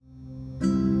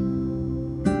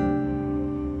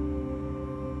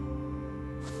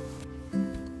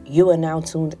You are now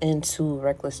tuned into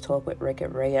Reckless Talk with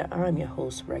Record Raya. I'm your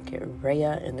host, Record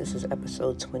Raya, and this is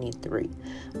episode 23.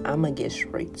 I'm going to get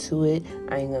straight to it.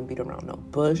 I ain't going to beat around no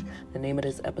bush. The name of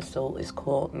this episode is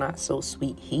called Not So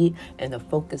Sweet Heat, and the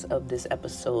focus of this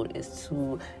episode is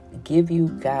to give you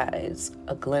guys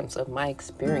a glimpse of my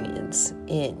experience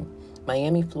in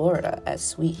Miami, Florida at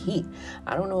Sweet Heat.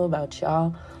 I don't know about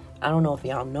y'all. I don't know if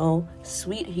y'all know.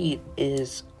 Sweet Heat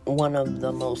is one of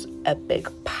the most epic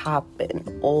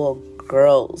poppin' all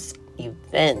girls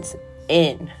events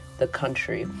in the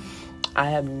country. I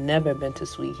have never been to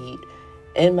Sweet Heat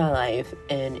in my life,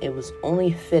 and it was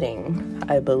only fitting,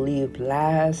 I believe,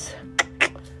 this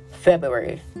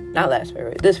February,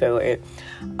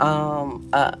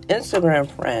 Instagram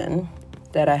friend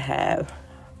that I have,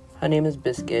 her name is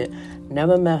Biscuit,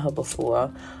 never met her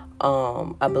before.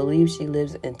 I believe she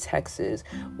lives in Texas.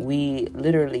 We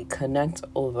literally connect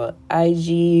over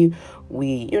IG.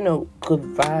 We, good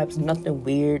vibes, nothing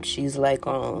weird. She's like,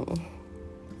 kind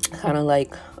of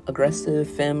like aggressive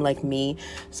femme like me.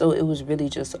 So it was really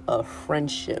just a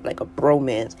friendship, like a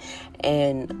bromance.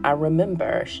 And I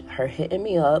remember her hitting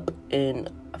me up in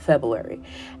February.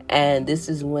 And this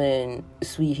is when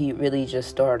Sweet Heat really just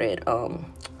started.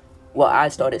 I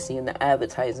started seeing the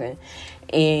advertising.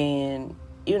 And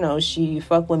she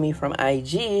fucked with me from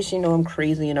IG. She know I'm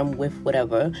crazy and I'm with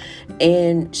whatever.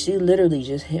 And she literally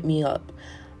just hit me up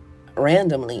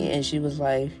randomly. And she was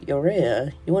like, yo,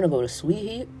 Rhea, you want to go to Sweet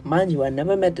Heat? Mind you, I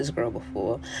never met this girl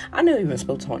before. I never even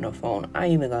spoke to her on the phone. I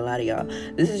ain't even gonna lie to y'all.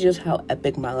 This is just how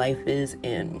epic my life is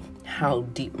and how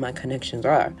deep my connections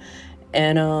are.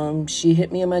 And she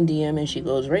hit me in my DM and she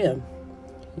goes, Rhea,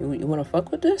 you want to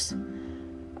fuck with this?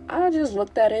 I just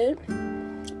looked at it.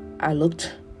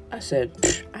 I said,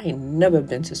 I ain't never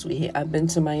been to Sweet Heat. I've been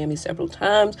to Miami several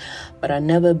times, but I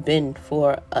never been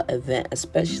for an event,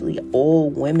 especially all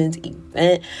women's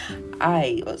event.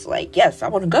 I was like, yes, I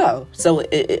want to go. So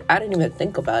I didn't even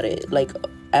think about it. Like,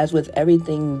 as with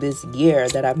everything this year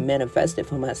that I've manifested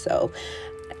for myself,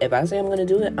 if I say I'm going to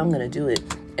do it, I'm going to do it.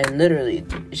 And literally,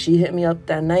 she hit me up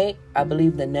that night. I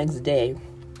believe the next day,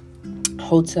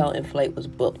 hotel and flight was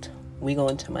booked. We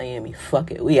going to Miami. Fuck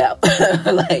it. We out.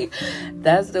 Like,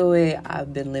 that's the way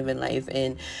I've been living life.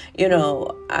 And,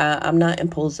 I'm not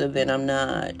impulsive and I'm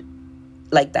not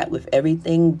like that with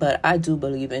everything, but I do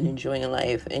believe in enjoying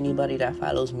life. Anybody that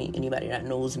follows me, anybody that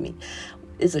knows me,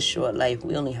 it's a short life.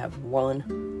 We only have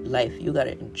one life. You got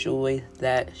to enjoy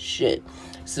that shit.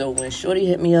 So when Shorty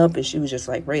hit me up and she was just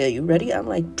like, Rhea, you ready? I'm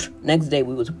like, next day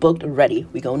we was booked and ready.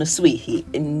 We going to Sweet Heat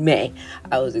in May.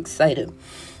 I was excited.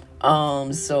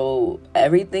 So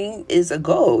everything is a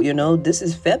go, this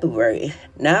is February.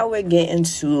 Now we're getting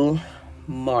to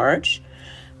March,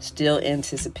 still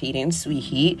anticipating Sweet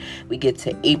Heat. We get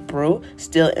to April,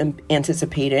 still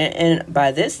anticipating. And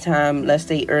by this time, let's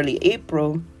say early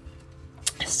April,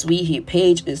 Sweet Heat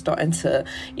page is starting to,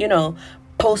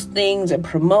 post things and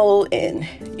promote, and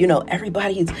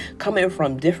everybody's coming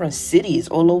from different cities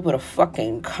all over the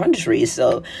fucking country.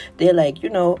 So they're like,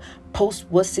 post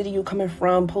what city you coming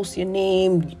from, post your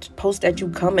name, post that you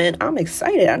coming. I'm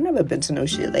excited. I've never been to no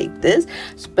shit like this,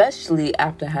 especially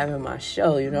after having my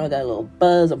show. I got a little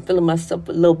buzz. I'm feeling myself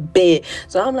a little bit.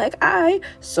 So I'm like, alright.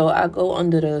 So I go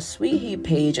under the Sweet Heat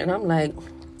page and I'm like,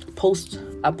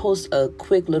 I post a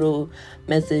quick little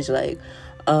message like,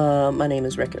 my name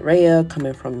is Record Raya,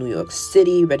 coming from New York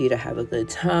City, ready to have a good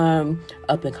time,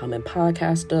 up and coming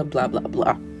podcaster, blah, blah,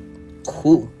 blah.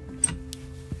 Cool.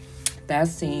 That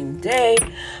same day,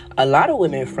 a lot of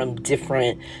women from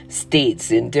different states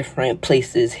and different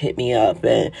places hit me up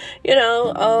and,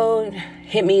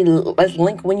 hit me, let's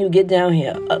link when you get down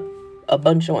here. A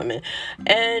bunch of women.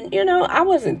 And, I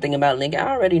wasn't thinking about linking.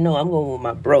 I already know I'm going with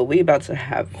my bro. We about to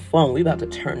have fun. We about to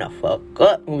turn the fuck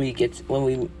up when we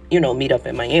meet up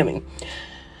in Miami.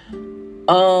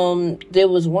 There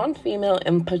was one female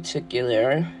in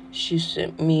particular. She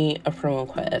sent me a friend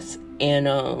request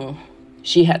and,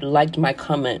 she had liked my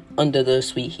comment under the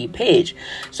Sweet Heat page.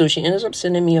 So she ends up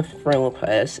sending me a friend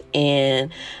request. And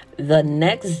the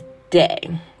next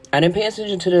day, I didn't pay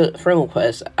attention to the friend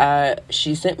request.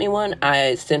 She sent me one.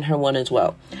 I sent her one as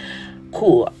well.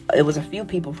 Cool. It was a few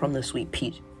people from the Sweet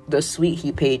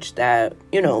Heat page that,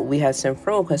 we had sent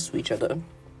friend requests to each other.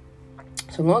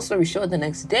 So long story short, the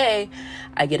next day,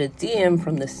 I get a DM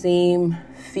from the same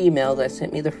female that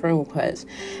sent me the friend request.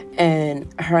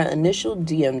 And her initial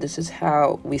DM, this is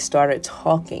how we started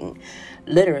talking.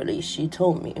 Literally, she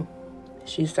told me,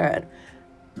 she said,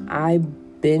 I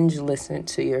binge listened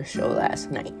to your show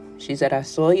last night. She said, I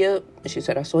saw your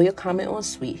comment on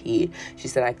Sweet Heat. She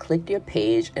said, I clicked your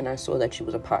page and I saw that you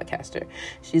was a podcaster.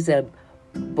 She said,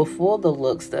 before the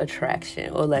looks, the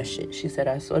attraction, all that shit. She said,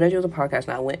 I saw that you was a podcast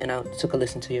and I went and I took a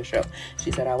listen to your show.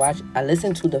 She said, I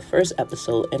listened to the first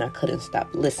episode and I couldn't stop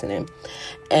listening.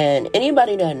 And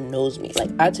anybody that knows me, like,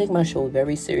 I take my show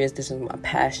very serious. This is my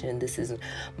passion. This is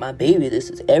my baby. This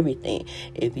is everything.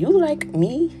 If you like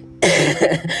me,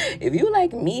 if you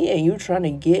like me and you trying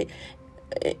to get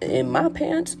in my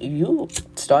pants, you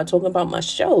start talking about my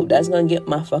show. That's gonna get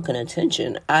my fucking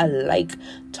attention. I like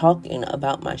talking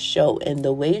about my show. And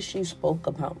the way she spoke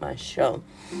about my show,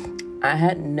 I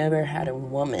had never had a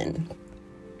woman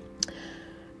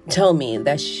tell me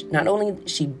that not only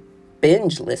she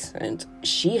binge listened,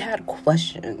 she had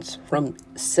questions from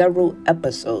several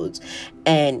episodes,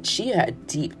 and she had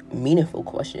deep, meaningful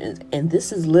questions. And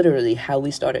this is literally how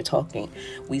we started talking.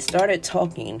 We started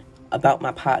talking about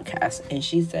my podcast, and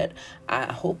she said,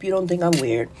 I hope you don't think I'm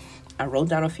weird. I wrote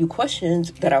down a few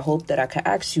questions that I hope that I could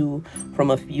ask you from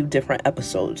a few different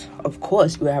episodes. Of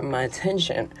course, you have my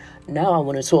attention. Now I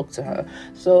want to talk to her.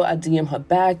 So I DM her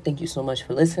back. Thank you so much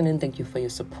for listening. Thank you for your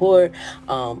support.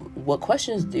 What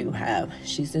questions do you have?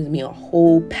 She sends me a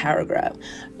whole paragraph.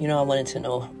 I wanted to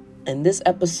know, in this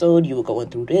episode, you were going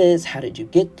through this. How did you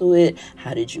get through it?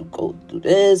 How did you go through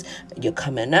this? You're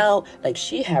coming out. Like,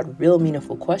 she had real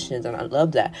meaningful questions, and I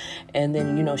love that. And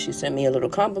then, she sent me a little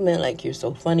compliment, like, you're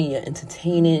so funny, you're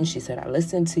entertaining. She said, I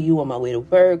listened to you on my way to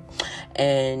work.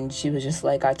 And she was just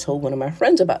like, I told one of my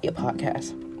friends about your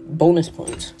podcast. Bonus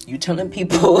points. You telling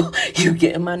people, you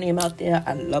getting my name out there.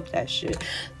 I love that shit.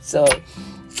 So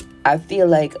I feel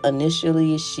like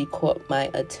initially she caught my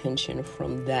attention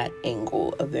from that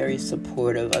angle, a very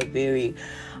supportive, a very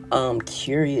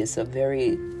curious,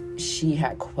 she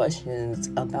had questions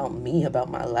about me,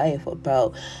 about my life,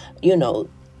 about,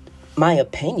 my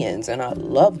opinions, and I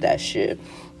love that shit.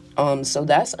 So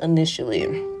that's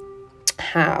initially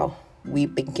how we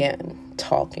began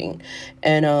talking,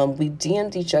 and we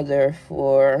DM'd each other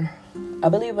for, I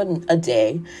believe, a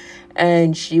day.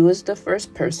 And she was the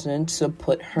first person to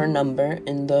put her number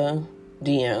in the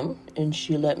DM. And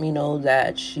she let me know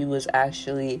that she was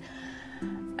actually,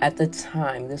 at the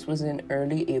time, this was in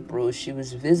early April, she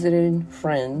was visiting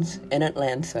friends in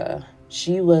Atlanta.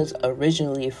 She was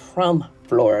originally from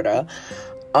Florida.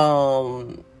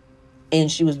 And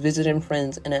she was visiting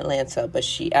friends in Atlanta. But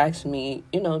she asked me,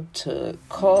 to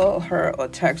call her or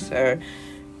text her,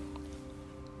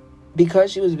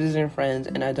 because she was visiting friends,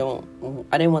 and I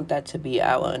didn't want that to be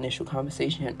our initial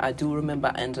conversation. I do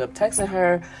remember I ended up texting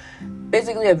her,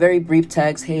 basically a very brief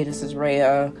text. Hey, this is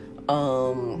Rhea.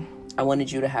 I wanted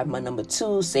you to have my number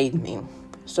too. Save me.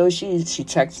 So she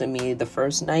texted me the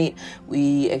first night.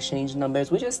 We exchanged numbers.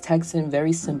 We just texting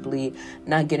very simply,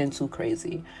 not getting too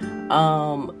crazy.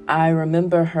 I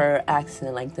remember her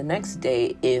asking, like, the next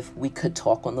day if we could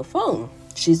talk on the phone.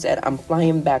 She said, I'm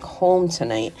flying back home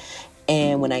tonight,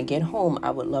 and when I get home,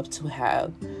 I would love to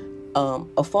have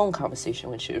a phone conversation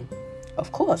with you.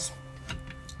 Of course.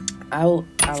 I will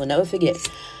never forget.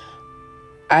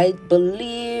 I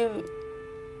believe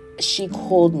she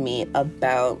called me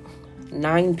about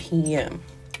 9 p.m.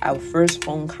 Our first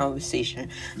phone conversation.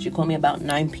 She called me about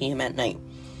 9 p.m. at night.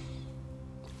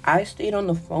 I stayed on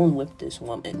the phone with this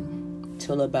woman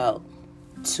till about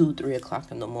 2-3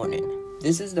 o'clock in the morning.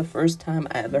 This is the first time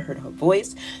I ever heard her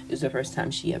voice. This is the first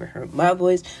time she ever heard my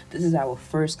voice. This is our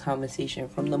first conversation.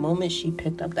 From the moment she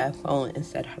picked up that phone and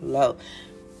said hello,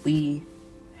 we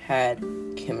had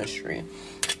chemistry.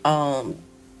 I'm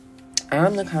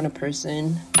the kind of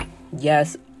person,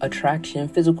 yes, attraction,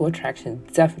 physical attraction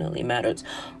definitely matters.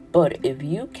 But if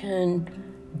you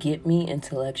can get me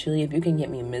intellectually, if you can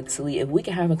get me mentally, if we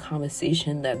can have a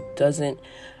conversation that doesn't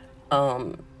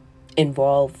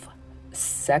involve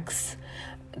sex,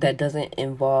 that doesn't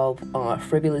involve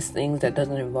frivolous things, that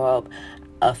doesn't involve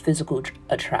a physical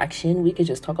attraction, we could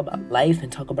just talk about life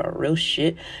and talk about real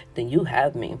shit, then you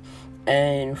have me.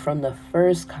 And from the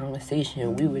first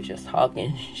conversation, we were just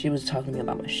talking. She was talking to me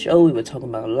about my show. We were talking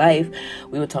about life.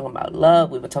 We were talking about love.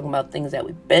 We were talking about things that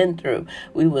we've been through.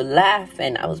 We would laugh,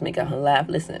 and I was making her laugh.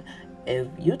 Listen, if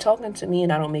you're talking to me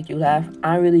and I don't make you laugh,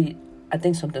 I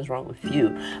think something's wrong with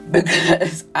you,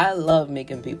 because I love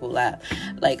making people laugh.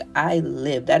 Like,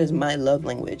 that is my love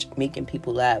language, making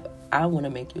people laugh. I want to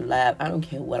make you laugh. I don't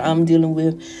care what I'm dealing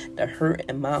with, the hurt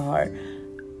in my heart.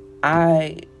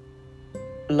 I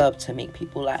love to make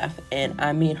people laugh, and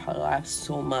I made her laugh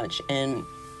so much. And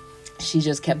she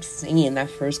just kept saying that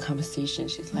first conversation,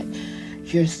 she's like,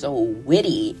 you're so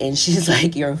witty, and she's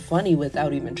like, you're funny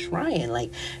without even trying.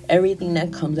 Like, everything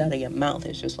that comes out of your mouth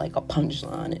is just like a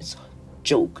punchline. It's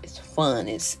joke, it's fun,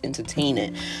 it's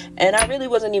entertaining. And I really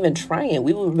wasn't even trying.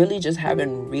 We were really just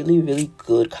having really, really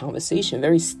good conversation,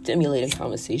 very stimulating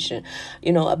conversation,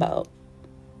 about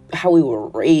how we were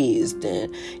raised.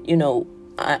 And,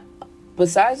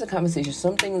 besides the conversation,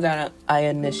 something that I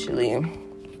initially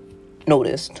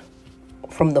noticed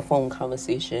from the phone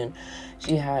conversation,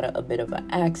 she had a bit of an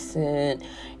accent.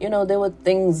 There were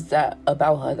things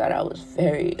about her that I was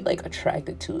very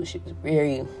attracted to. She was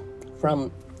very,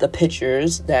 from the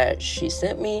pictures that she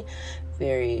sent me,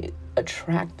 very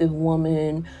attractive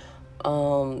woman.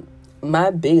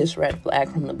 My biggest red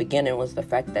flag from the beginning was the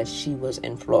fact that she was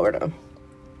in Florida.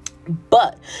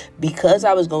 But because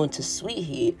I was going to Sweet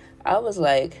Heat, I was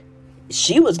like,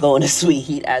 she was going to Sweet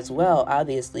Heat as well.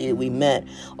 Obviously, we met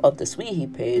off the Sweet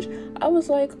Heat page. I was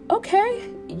like, okay,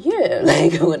 yeah.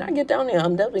 When I get down there,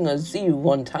 I'm definitely going to see you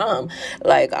one time.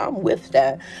 I'm with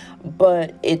that.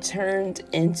 But it turned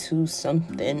into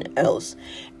something else.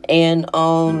 And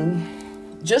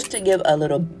just to give a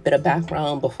little bit of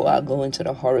background before I go into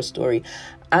the horror story,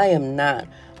 I am not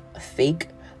fake.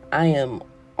 I am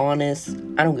honest.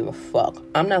 I don't give a fuck.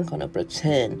 I'm not going to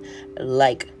pretend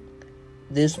like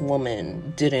this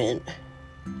woman didn't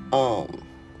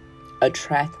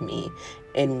attract me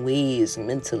in ways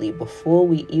mentally. Before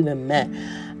we even met,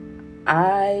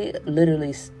 I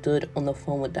literally stood on the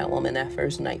phone with that woman that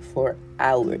first night for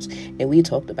hours, and we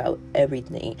talked about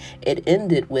everything. It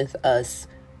ended with us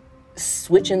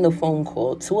switching the phone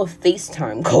call to a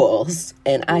FaceTime calls,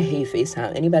 and I hate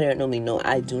FaceTime. Anybody that know me know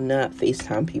I do not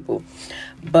FaceTime people.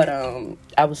 But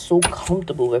I was so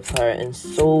comfortable with her, and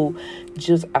so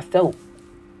just I felt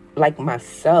like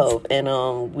myself, and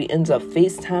we ended up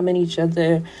FaceTiming each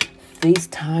other.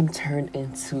 FaceTime turned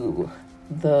into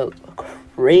the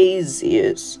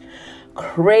craziest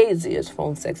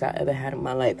phone sex I ever had in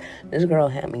my life. This girl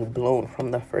had me blown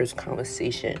from the first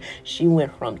conversation. She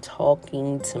went from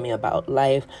talking to me about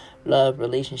life, love,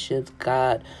 relationships,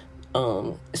 God,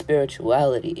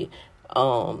 spirituality,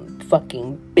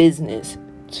 fucking business,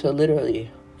 to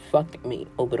literally fucking me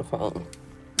over the phone.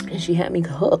 And she had me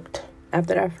hooked.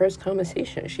 After that first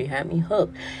conversation, she had me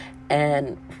hooked.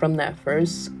 And from that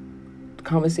first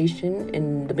conversation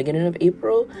in the beginning of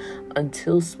April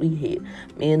until Sweet Heat,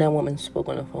 me and that woman spoke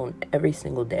on the phone every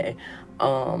single day.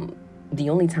 The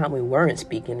only time we weren't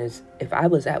speaking is if I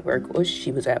was at work or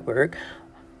she was at work.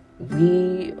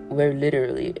 We were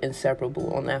literally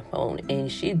inseparable on that phone,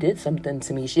 and she did something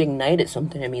to me. She ignited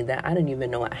something in me that I didn't even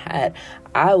know I had.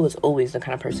 I was always the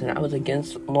kind of person, I was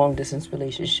against long distance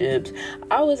relationships.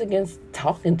 I was against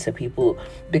talking to people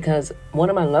because one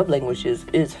of my love languages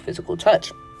is physical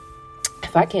touch.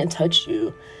 If I can't touch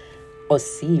you or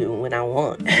see you when I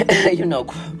want,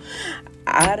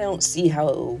 I don't see how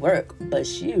it will work. But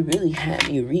she really had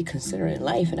me reconsidering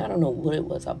life, and I don't know what it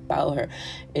was about her.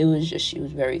 It was just, she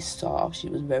was very soft. She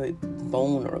was very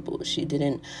vulnerable. She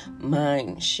didn't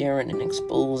mind sharing and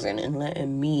exposing and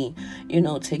letting me,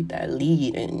 take that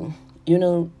lead. And,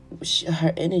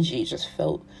 her energy just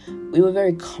felt, we were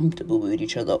very comfortable with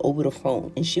each other over the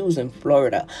phone. And she was in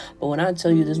Florida. But when I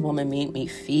tell you, this woman made me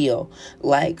feel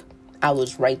like I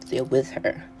was right there with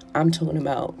her. I'm talking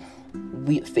about,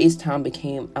 FaceTime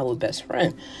became our best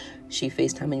friend. She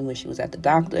FaceTimed me when she was at the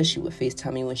doctor. She would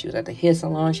FaceTime me when she was at the hair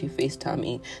salon. She FaceTimed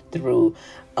me through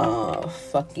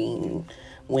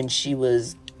when she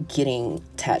was getting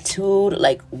tattooed.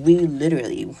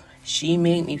 She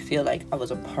made me feel like I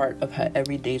was a part of her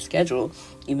everyday schedule,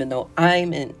 even though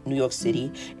I'm in New York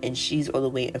City and she's all the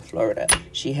way in Florida.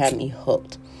 She had me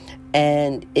hooked.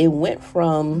 And it went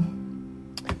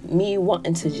from me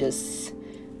wanting to just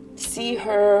see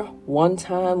her one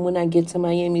time when I get to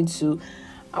Miami to,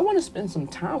 I want to spend some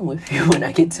time with you when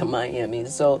I get to Miami.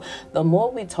 So the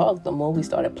more we talked, the more we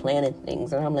started planning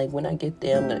things. And I'm like, when I get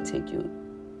there, I'm going to take you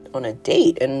on a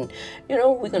date. And,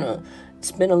 we're going to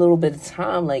spend a little bit of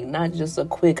time, not just a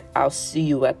quick, I'll see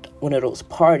you at one of those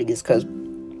parties, because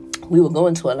we were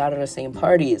going to a lot of the same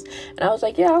parties. And I was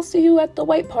like, yeah, I'll see you at the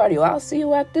white party, or I'll see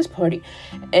you at this party.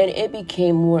 And it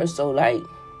became more so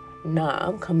nah,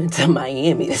 I'm coming to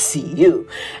Miami to see you.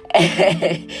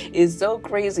 And it's so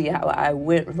crazy how I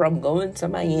went from going to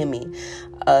Miami,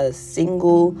 a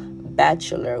single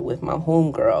bachelor with my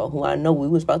homegirl, who I know we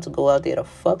was about to go out there to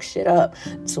fuck shit up,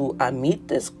 to I meet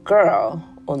this girl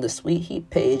on the Sweet Heat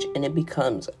page, and it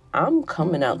becomes, I'm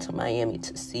coming out to Miami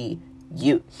to see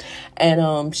you.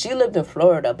 And she lived in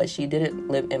Florida, but she didn't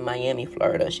live in Miami,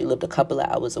 Florida. She lived a couple of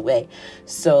hours away.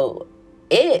 So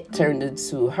it turned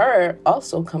into her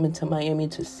also coming to Miami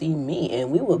to see me,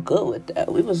 and we were good with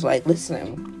that. We was like,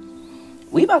 listen,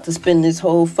 we about to spend this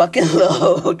whole fucking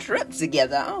little trip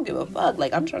together. I don't give a fuck.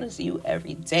 Like, I'm trying to see you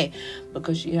every day,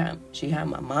 because she had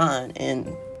my mind,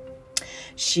 and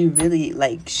she made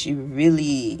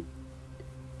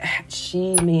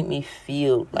me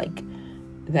feel like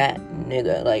that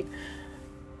nigga. Like,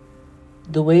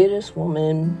 the way this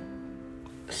woman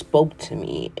spoke to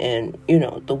me, and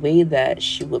the way that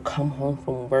she would come home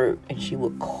from work and she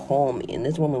would call me, and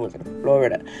this woman was in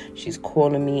Florida. She's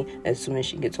calling me as soon as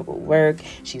she gets off of work.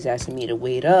 She's asking me to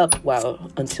wait up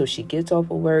until she gets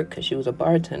off of work, because she was a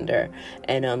bartender,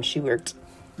 and she worked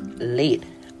late.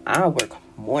 I work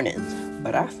mornings,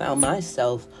 but I found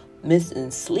myself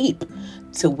missing sleep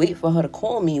to wait for her to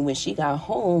call me when she got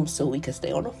home, so we could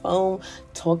stay on the phone,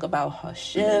 talk about her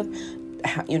shift,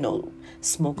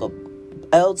 smoke a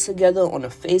L together on a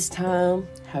FaceTime,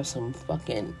 have some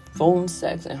fucking phone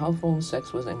sex. And her phone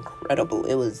sex was incredible.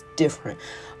 It was different.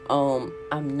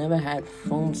 I've never had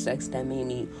phone sex that made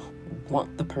me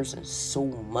want the person so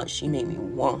much. She made me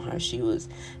want her. She was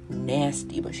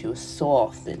nasty, but she was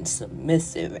soft and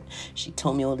submissive, and she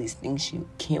told me all these things she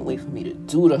can't wait for me to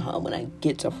do to her when I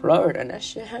get to Florida. And that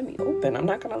shit had me open. I'm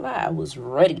not gonna lie, I was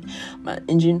ready. My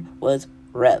engine was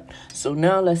revved. So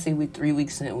now let's say we 3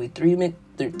 weeks in. We 3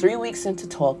 weeks into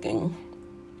talking,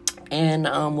 and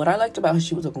what I liked about her,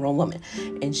 she was a grown woman,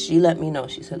 and she let me know.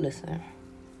 She said, listen,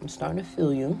 I'm starting to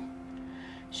feel you.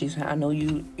 She said, I know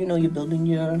you're building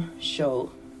your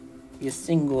show, you're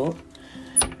single,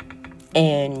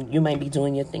 and you might be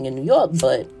doing your thing in New York,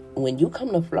 but when you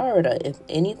come to Florida, if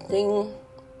anything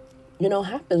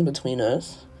happens between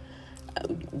us,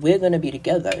 we're gonna be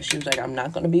together. She was like, I'm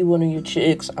not gonna be one of your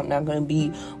chicks, I'm not gonna be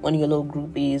one of your little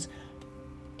groupies.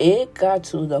 It got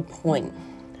to the point,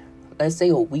 let's say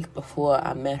a week before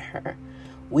I met her,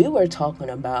 we were talking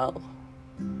about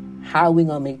how we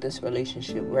gonna make this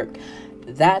relationship work.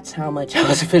 That's how much I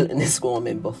was feeling this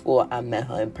woman before I met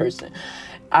her in person.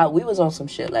 We was on some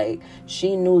shit. Like,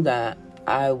 she knew that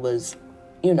I was,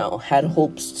 had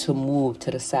hopes to move to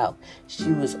the South.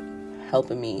 She was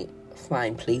helping me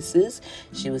find places.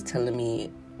 She was telling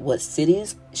me what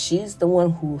cities. She's the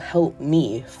one who helped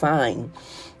me find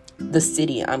the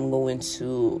city I'm going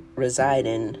to reside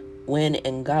in when,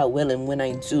 and God willing, when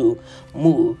I do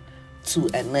move to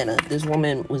Atlanta. This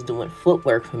woman was doing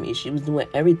footwork for me. She was doing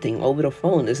everything over the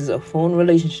phone. This is a phone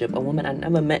relationship, a woman I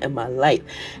never met in my life.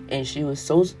 And she was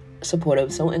so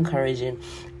supportive, so encouraging.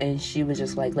 And she was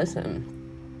just like, listen,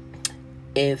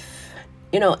 if,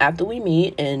 after we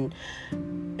meet, and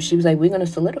she was like, we're going to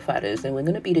solidify this, and we're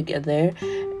going to be together.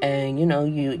 And,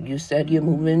 you said you're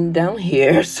moving down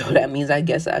here, so that means I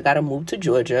guess I got to move to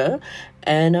Georgia.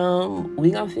 And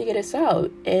we're going to figure this out.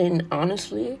 And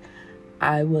honestly,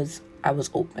 I was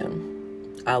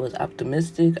open. I was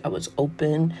optimistic. I was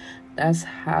open. That's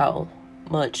how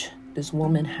much this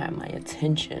woman had my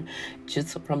attention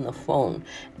just from the phone.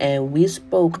 And we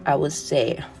spoke, I would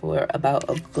say, for about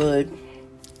a good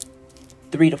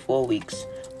 3 to 4 weeks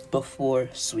before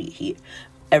Sweet Heat.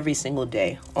 Every single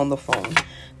day on the phone.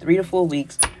 3 to 4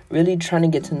 weeks, really trying to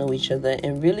get to know each other,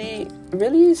 and really,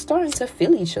 really starting to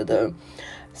feel each other.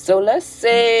 So let's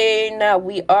say now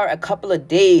we are a couple of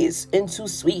days into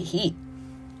Sweet Heat.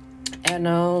 And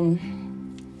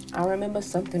I remember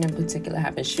something in particular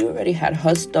happened. She already had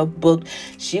her stuff booked.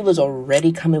 She was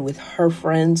already coming with her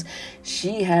friends.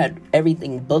 She had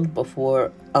everything booked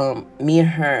before me and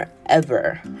her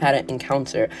ever had an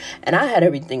encounter. And I had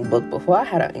everything booked before I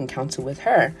had an encounter with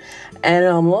her. And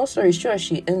long story short,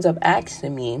 she ends up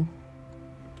asking me,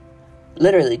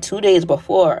 literally 2 days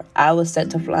before I was set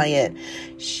to fly in,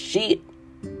 she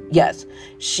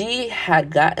had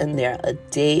gotten there a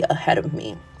day ahead of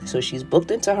me. So she's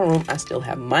booked into her room. I still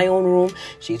have my own room.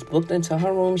 She's booked into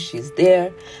her room. She's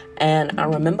there. And I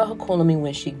remember her calling me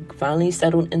when she finally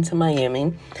settled into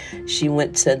Miami. She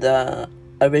went to the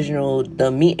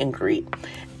meet and greet.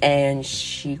 And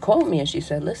she called me and she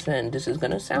said, listen, this is going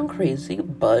to sound crazy,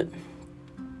 but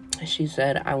she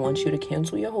said, I want you to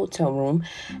cancel your hotel room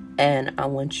and I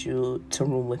want you to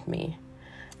room with me.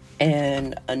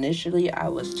 And initially, I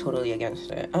was totally against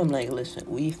it. I'm like, listen,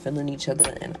 we feeling each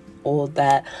other and all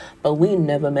that, but we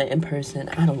never met in person.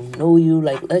 I don't know you.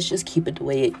 Like, let's just keep it the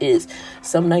way it is.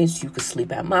 Some nights you could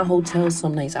sleep at my hotel.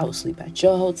 Some nights I would sleep at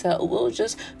your hotel. We'll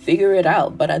just figure it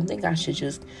out. But I think I should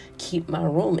just keep my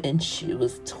room. And she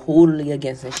was totally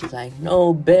against it. She's like,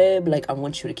 no, babe. Like, I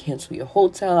want you to cancel your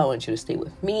hotel. I want you to stay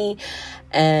with me.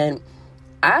 And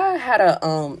I had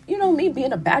me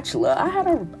being a bachelor, I had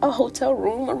a hotel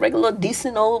room, a regular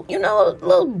decent old, a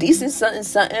little decent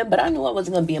something, but I knew I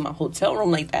wasn't going to be in my hotel room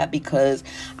like that because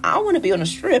I want to be on the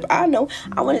strip. I know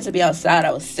I wanted to be outside.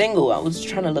 I was single. I was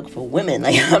trying to look for women.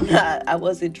 Like, I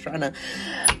wasn't trying to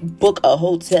book a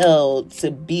hotel to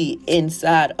be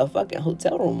inside a fucking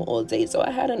hotel room all day. So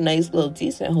I had a nice little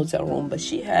decent hotel room, but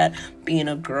she had, being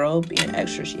a girl, being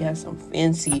extra, she had some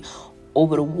fancy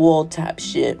over the wall type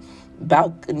shit.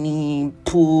 Balcony,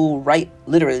 pool,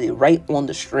 literally right on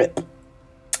the strip.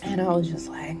 And I was just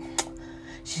like,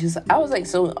 I was like,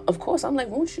 so of course I'm like,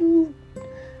 won't you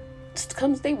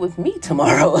come stay with me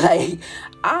tomorrow? Like,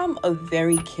 I'm a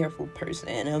very careful person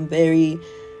and I'm very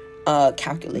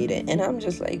calculated, and I'm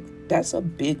just like, that's a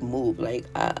big move. Like,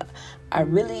 I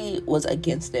really was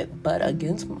against it, but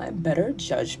against my better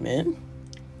judgment,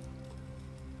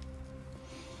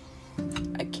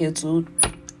 I canceled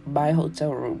my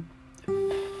hotel room.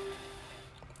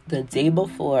 The day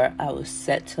before I was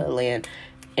set to land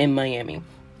in Miami,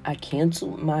 I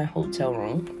canceled my hotel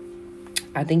room.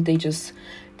 I think they just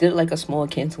did like a small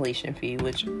cancellation fee,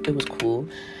 which it was cool.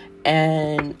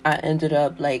 And I ended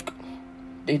up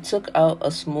they took out a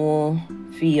small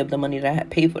fee of the money that I had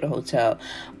paid for the hotel,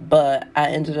 but I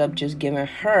ended up just giving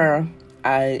her,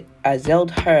 I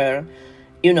Zelled her,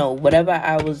 whatever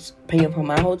I was paying for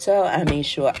my hotel, I made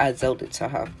sure I Zelled it to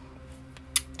her,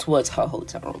 towards her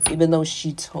hotel room. Even though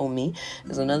she told me,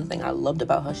 there's another thing I loved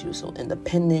about her, she was so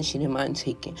independent. She didn't mind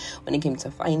taking, when it came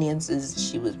to finances,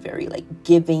 she was very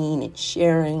giving and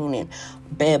sharing, and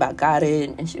babe, I got it.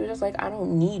 And she was just like, I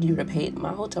don't need you to pay,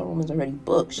 my hotel room is already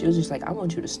booked. She was just like, I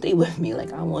want you to stay with me.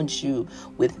 Like, I want you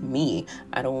with me.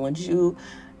 I don't want you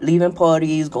leaving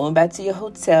parties, going back to your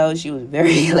hotel. She was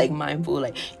very mindful,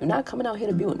 you're not coming out here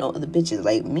to be with no other bitches.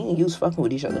 Like, me and you's fucking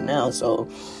with each other now, so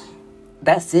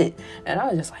that's it. And I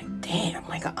was just like, damn,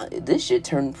 this shit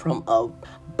turned from a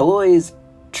boys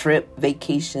trip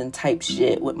vacation type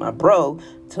shit with my bro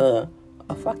to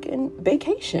a fucking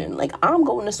vacation. Like, I'm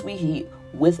going to Sweet Heat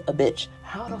with a bitch.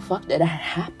 How the fuck did that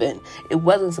happen? It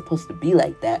wasn't supposed to be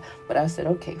like that, but I said,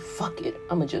 okay, fuck it,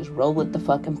 I'ma just roll with the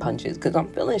fucking punches because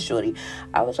I'm feeling shorty.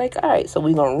 I was like, all right, so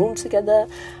we gonna room together.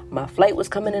 My flight was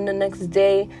coming in the next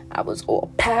day. I was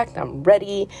all packed, I'm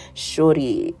ready.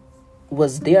 Shorty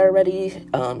was there already.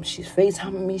 She's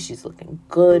FaceTiming me. She's looking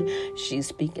good. She's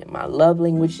speaking my love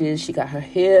languages. She got her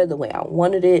hair the way I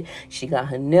wanted it. She got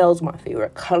her nails my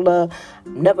favorite color.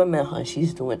 Never met her.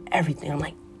 She's doing everything. I'm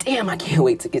like, damn, I can't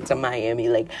wait to get to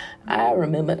Miami. I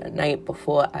remember the night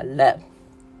before I left,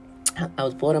 I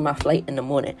was boarding my flight in the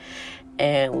morning,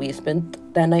 and we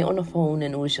spent that night on the phone,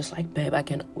 and it was just like, babe, I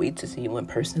cannot wait to see you in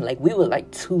person. We were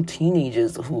like two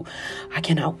teenagers who, I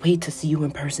cannot wait to see you in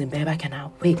person, babe. I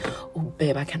cannot wait. Oh,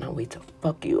 babe, I cannot wait to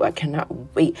fuck you. I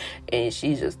cannot wait. And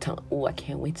she's just telling, oh, I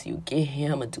can't wait till you get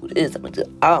here. I'm going to do this. I'm going to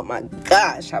do, oh my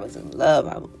gosh, I was in love.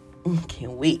 I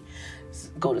can't wait.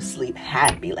 Go to sleep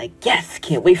happy, yes,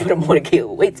 can't wait for the morning, can't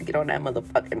wait to get on that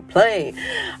motherfucking plane.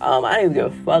 I don't even give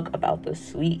a fuck about the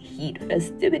Sweet Heat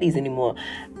festivities anymore.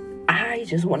 I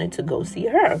just wanted to go see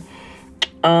her.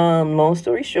 Long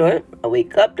story short, I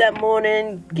wake up that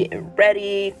morning, getting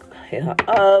ready, hit her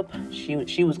up.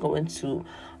 She was going to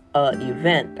an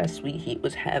event that Sweet Heat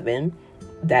was having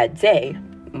that day.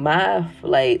 My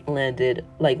flight landed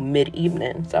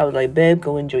mid-evening, so I was like, babe,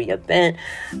 go enjoy your event.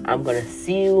 I'm gonna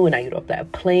see you when I get off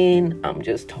that plane. I'm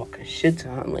just talking shit to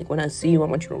her. I'm like, when I see you, I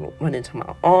want you to run into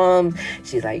my arms.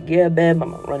 She's like, yeah, babe,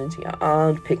 I'm gonna run into your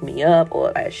arms, pick me up,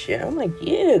 all that shit. I'm like,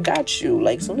 yeah, got you.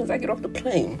 Soon as I get off the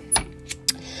plane.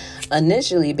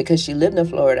 Initially, because she lived in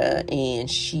Florida and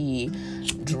she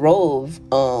drove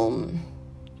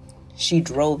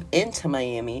into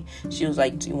Miami, she was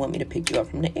like, do you want me to pick you up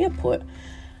from the airport?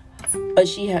 But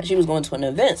she was going to an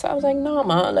event. So I was like, nah,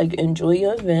 ma, enjoy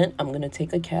your event. I'm going to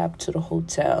take a cab to the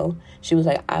hotel. She was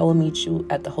like, I will meet you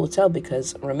at the hotel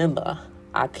because, remember,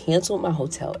 I canceled my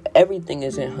hotel. Everything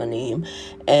is in her name.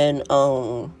 And,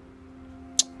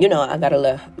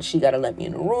 she got to let me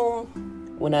in the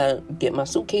room when I get my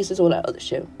suitcases, all that other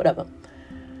shit, whatever.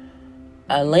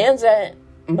 I lands at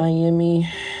Miami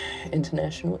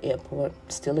International Airport,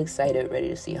 still excited, ready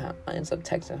to see her. I ends up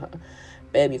texting her,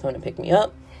 babe, you going to pick me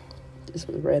up? This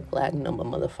was red flag number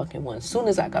motherfucking one. As soon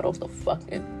as I got off the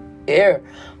fucking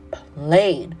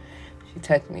airplane, she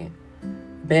texted me,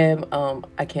 babe,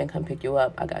 I can't come pick you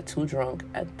up. I got too drunk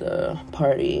at the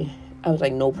party. I was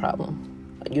like, no problem.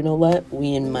 You know what?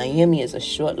 We in Miami. It's a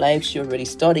short life. She already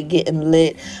started getting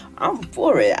lit. I'm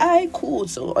for it. All right, cool.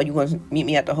 So are you going to meet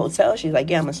me at the hotel? She's like,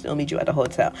 yeah, I'm going to still meet you at the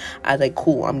hotel. I was like,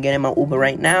 cool. I'm getting my Uber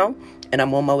right now, and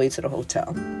I'm on my way to the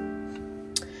hotel.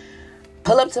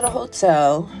 Pull up to the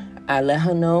hotel. I let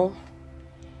her know,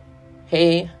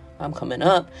 hey, I'm coming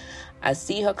up. I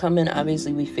see her coming.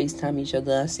 Obviously, we FaceTime each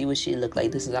other. I see what she looked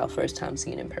like. This is our first time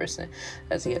seeing in person.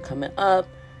 I see her coming up.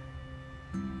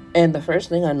 And the first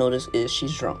thing I notice is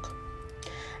she's drunk.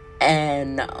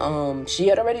 And she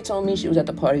had already told me she was at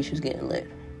the party. She was getting lit.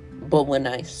 But when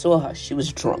I saw her, she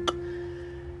was drunk.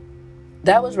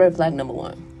 That was red flag number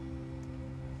one.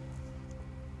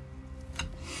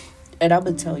 And I'm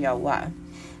going to tell y'all why.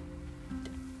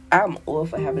 I'm all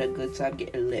for having a good time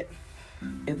getting lit.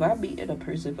 If I meet a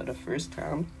person for the first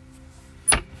time,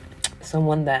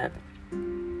 someone that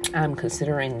I'm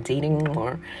considering dating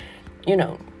or,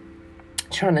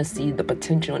 trying to see the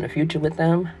potential in the future with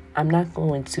them, I'm not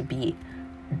going to be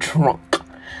drunk.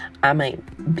 I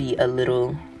might be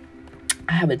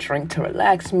I have a drink to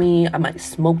relax me. I might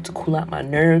smoke to cool out my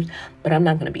nerves, but I'm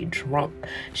not going to be drunk.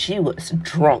 She was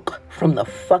drunk from the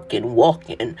fucking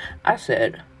walk-in. I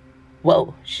said,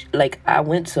 whoa. I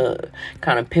went to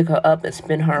kind of pick her up and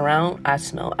spin her around. I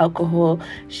smell alcohol.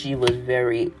 She was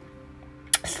very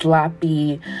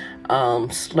sloppy,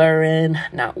 slurring,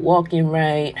 not walking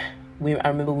right. I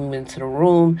remember we went to the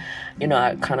room.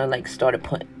 I kind of started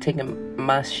taking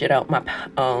my shit out my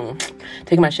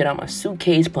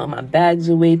suitcase, putting my bags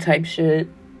away, type shit.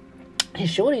 And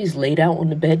shorty's laid out on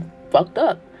the bed, fucked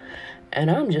up, and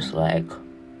I'm just like,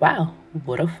 wow,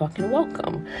 what a fucking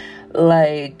welcome.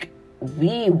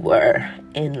 We were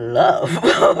in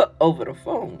love over the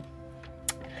phone.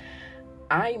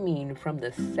 I mean, from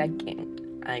the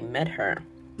second I met her,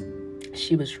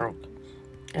 she was drunk,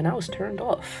 and I was turned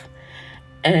off.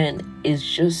 And it's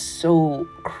just so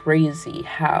crazy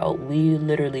how we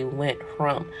literally went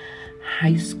from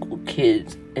high school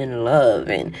kids in love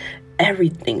and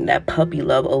everything, that puppy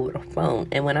love over the phone.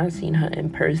 And when I seen her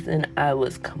in person, I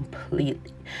was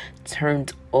completely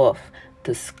turned off,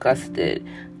 disgusted.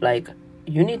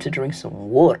 You need to drink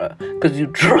some water because you're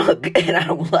drunk, and I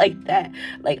don't like that.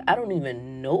 I don't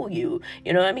even know you.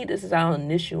 You know what I mean? This is our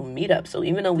initial meetup. So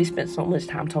even though we spent so much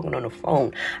time talking on the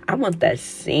phone, I want that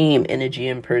same energy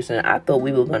in person. I thought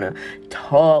we were going to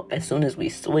talk as soon as we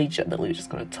saw each other. We were just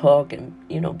going to talk and,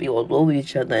 be all over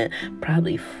each other and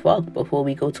probably fuck before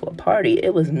we go to a party.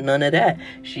 It was none of that.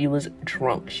 She was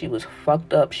drunk. She was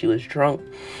fucked up. She was drunk.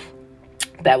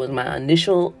 That was my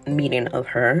initial meeting of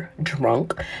her,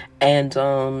 drunk. And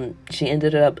she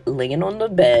ended up laying on the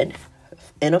bed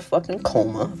in a fucking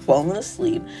coma, falling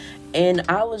asleep. And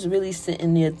I was really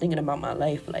sitting there thinking about my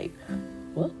life,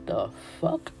 what the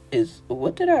fuck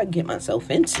what did I get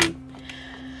myself into?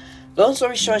 Long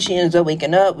story short, she ends up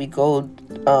waking up. We go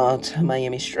to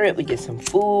Miami Strip. We get some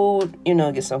food,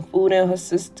 get some food in her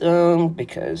system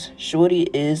because shorty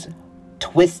is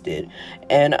twisted.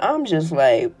 And I'm just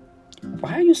like,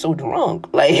 why are you so drunk?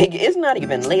 It's not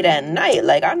even late at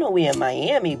night. I know we in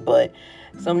Miami, but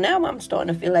so now I'm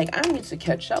starting to feel like I need to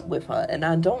catch up with her. And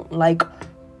I don't like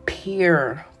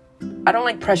pressure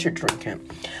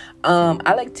drinking.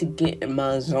 I like to get in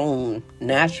my zone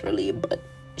naturally, but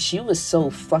she was so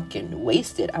fucking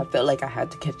wasted. I felt like I had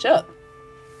to catch up.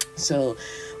 So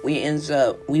we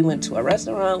went to a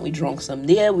restaurant, we drank some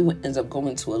there, ends up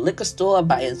going to a liquor store,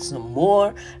 buying some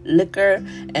more liquor,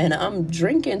 and I'm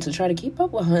drinking to try to keep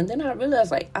up with her, and then I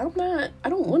realized, I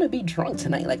don't want to be drunk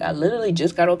tonight. I literally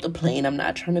just got off the plane, I'm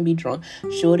not trying to be drunk.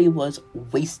 Shorty was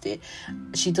wasted.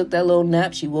 She took that little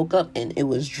nap, she woke up, and it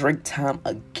was drink time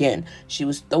again. She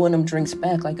was throwing them drinks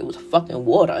back like it was fucking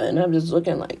water, and I'm just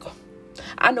looking like,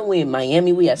 I know we in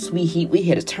Miami, we at Sweet Heat, we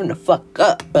here to turn the fuck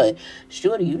up, but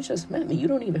shorty, you just met me, you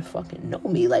don't even fucking know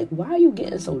me. Why are you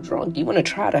getting so drunk? Do you want to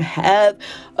try to have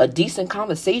a decent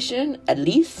conversation at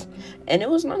least? And it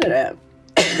was none of that.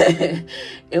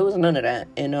 It was none of that.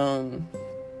 And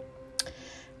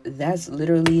that's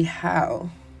literally how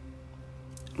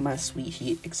my Sweet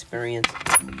Heat experience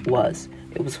was.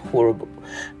 It was horrible.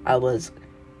 I was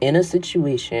in a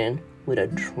situation with a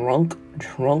drunk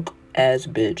ass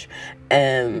bitch,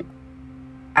 and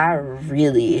I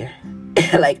really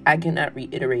I cannot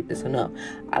reiterate this enough.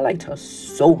 I liked her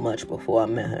so much before I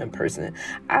met her in person.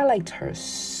 I liked her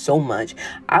so much.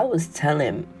 I was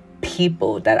telling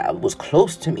people that I was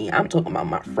close to me, I'm talking about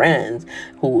my friends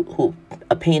who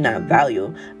opinion I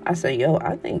value, I say, yo,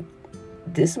 I think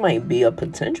this might be a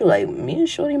potential, me and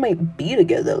shorty might be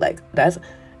together. That's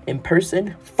in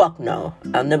person, fuck no.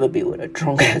 I'll never be with a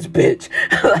drunk ass bitch.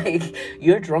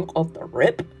 You're drunk off the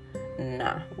rip?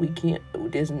 Nah, we can't.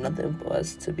 There's nothing for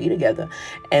us to be together.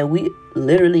 And we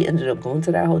literally ended up going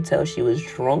to that hotel. She was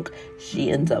drunk. She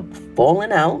ends up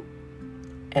falling out.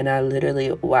 And I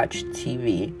literally watched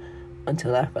TV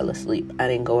until I fell asleep. I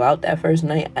didn't go out that first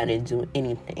night. I didn't do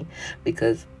anything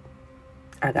because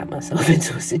I got myself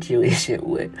into a situation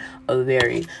with a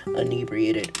very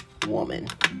inebriated woman.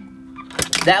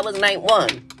 That was night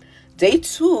 1. Day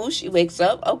 2, she wakes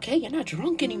up. Okay, you're not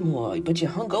drunk anymore, but you're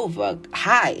hungover.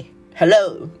 Hi.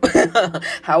 Hello.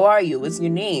 How are you? What's your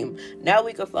name? Now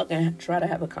we could fucking try to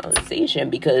have a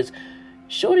conversation, because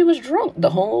shorty was drunk the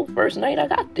whole first night I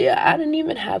got there. I didn't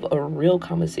even have a real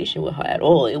conversation with her at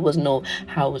all. It was no,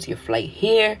 how was your flight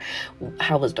here?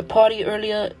 How was the party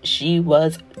earlier? She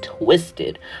was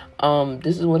twisted.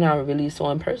 This is when I really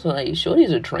saw in person, like,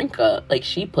 shorty's a drinker. Like,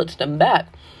 she puts them back.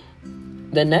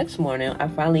 The next morning, I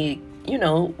finally,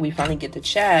 we finally get to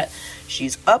chat.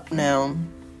 She's up now.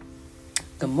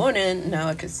 Good morning. Now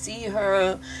I can see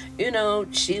her.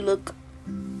 She looked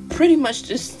pretty much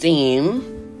the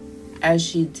same as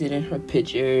she did in her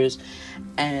pictures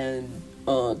and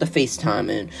the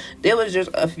FaceTiming. There was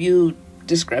just a few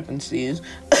discrepancies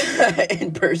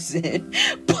in person,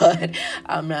 but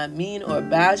I'm not mean or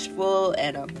bashful,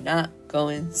 and I'm not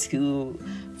going to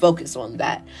focus on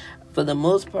that. For the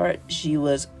most part, she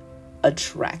was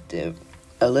attractive,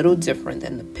 a little different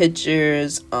than the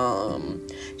pictures.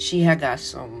 She had got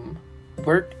some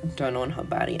work done on her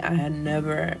body. I had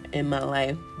never in my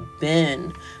life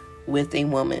been with a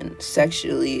woman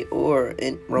sexually or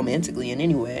romantically in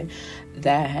any way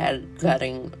that had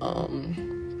gotten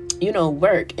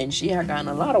work, and she had gotten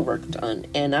a lot of work done,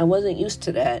 and I wasn't used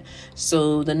to that.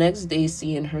 So the next day,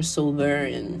 seeing her sober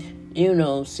and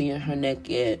seeing her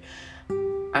naked,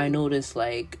 I noticed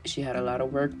like she had a lot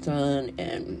of work done,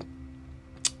 and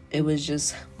it was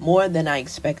just more than I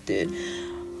expected.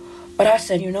 But I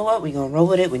said, you know what, we're gonna roll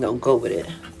with it, we're gonna go with it.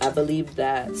 I believe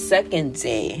that second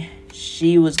day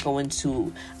she was going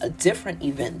to a different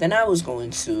event than I was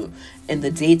going to in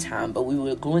the daytime, but we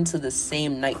were going to the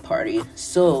same night party.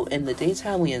 So in the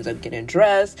daytime, we ended up getting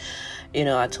dressed.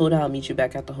 I told her I'll meet you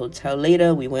back at the hotel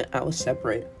later. We went our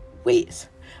separate ways.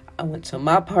 I went to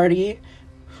my party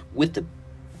with the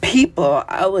people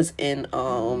I was in,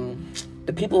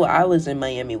 the people I was in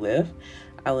Miami with.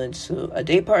 I went to a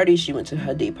day party. She went to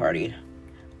her day party.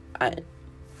 I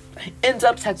ends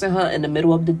up texting her in the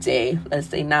middle of the day. Let's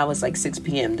say now it's like 6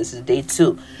 p.m. This is day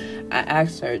 2. I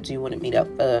asked her, do you want to meet up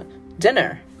for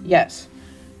dinner? Yes.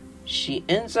 She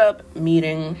ends up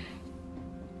meeting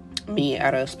me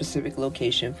at a specific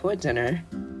location for dinner.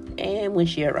 And when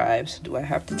she arrives, do I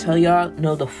have to tell y'all?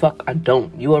 No, the fuck I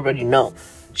don't. You already know.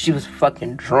 She was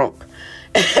fucking drunk.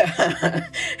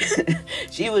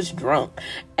 She was drunk.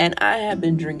 And I have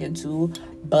been drinking too,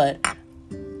 but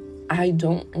I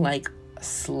don't like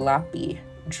sloppy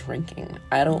drinking.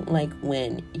 I don't like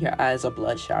when your eyes are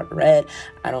bloodshot red.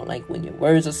 I don't like when your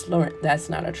words are slurred. That's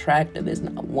not attractive. It's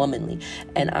not womanly.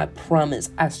 And I promise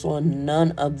I saw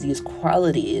none of these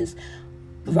qualities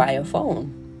via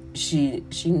phone. She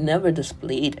never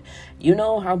displayed. You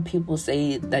know how people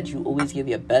say that you always give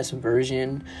your best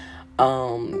version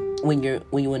when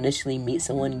you initially meet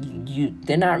someone,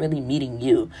 they're not really meeting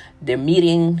you. They're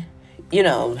meeting,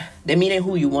 they're meeting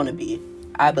who you want to be.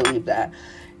 I believe that.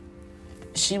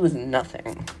 She was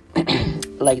nothing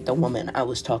like the woman I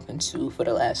was talking to for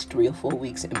the last 3 or 4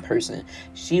 weeks in person.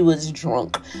 She was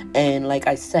drunk. And like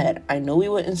I said, I know we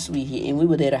were in Sweet Heat and we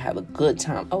were there to have a good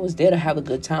time. I was there to have a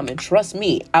good time. And trust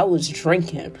me, I was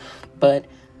drinking. But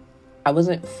I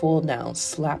wasn't full down,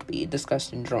 sloppy,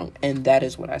 disgusting drunk. And that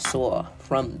is what I saw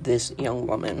from this young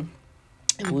woman.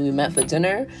 And when we met for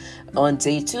dinner on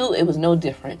day 2, it was no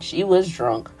different. She was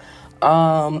drunk.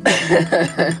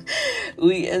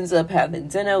 We ends up having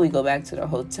dinner. We go back to the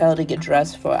hotel to get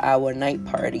dressed for our night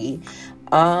party.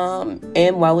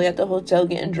 And while we're at the hotel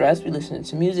getting dressed, we listening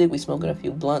to music, we smoking a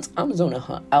few blunts. I'm zoning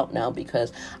her out now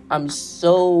because I'm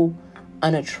so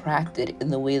unattracted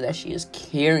in the way that she is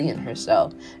carrying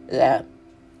herself that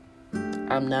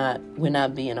we're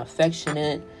not being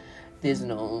affectionate. There's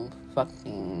no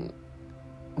fucking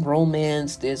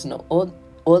romance. There's no,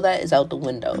 all that is out the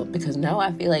window because now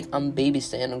I feel like I'm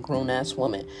babysitting a grown-ass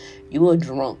woman. You were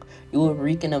drunk. You were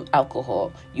reeking of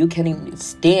alcohol. You can't even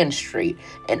stand straight.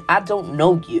 And I don't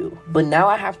know you. But now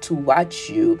I have to watch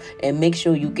you and make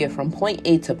sure you get from point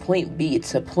A to point B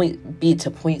to point B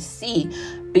to point C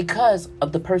because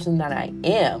of the person that I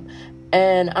am.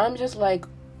 And I'm just like,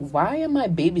 why am I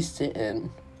babysitting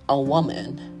a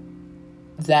woman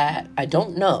that I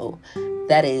don't know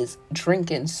that is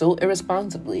drinking so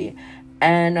irresponsibly?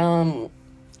 And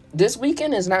this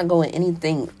weekend is not going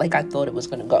anything like I thought it was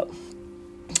going to go.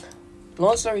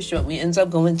 Long story short, we end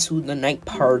up going to the night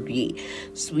party.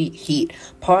 Sweet Heat.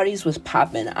 Parties was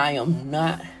popping. I am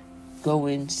not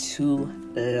going to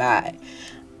lie.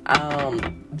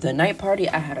 The night party,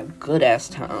 I had a good ass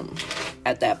time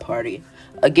at that party.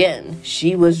 Again,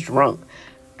 she was drunk.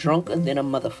 drunker than a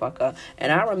motherfucker.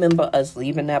 And I remember us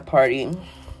leaving that party.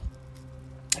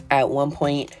 At one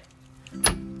point,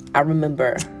 I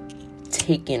remember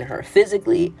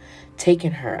physically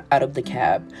taking her out of the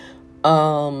cab.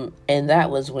 And that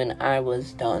was when I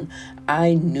was done.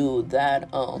 I knew that,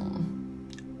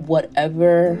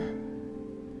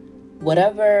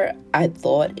 whatever I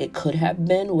thought it could have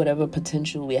been, whatever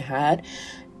potential we had,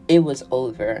 it was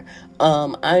over.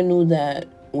 I knew that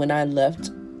when I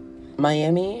left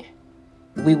Miami,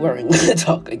 we weren't going to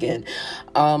talk again.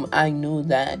 I knew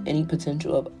that any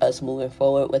potential of us moving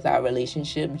forward with our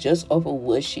relationship, just off of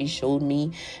what she showed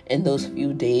me in those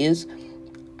few days,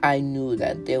 I knew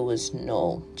that there was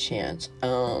no chance.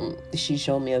 She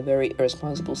showed me a very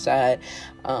irresponsible side.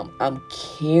 I'm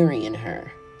carrying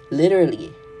her,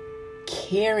 literally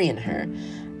carrying her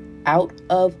out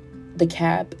of the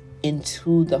cab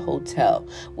into the hotel.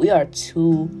 We are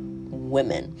two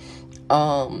women.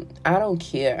 I don't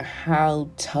care how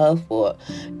tough or,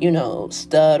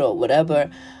 stud or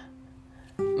whatever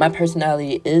my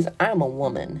personality is. I'm a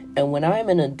woman. And when I'm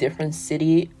in a different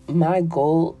city, my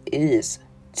goal is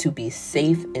to be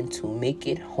safe and to make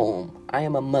it home. I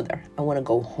am a mother. I want to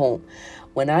go home.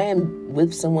 When I am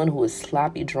with someone who is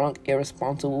sloppy, drunk,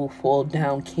 irresponsible, fall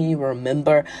down, can't even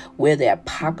remember where their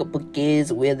pocketbook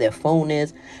is, where their phone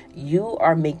is, you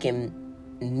are making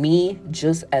me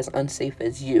just as unsafe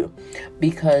as you,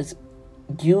 because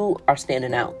you are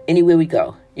standing out. Anywhere we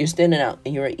go, you're standing out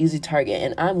and you're an easy target,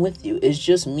 and I'm with you. It's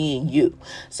just me and you.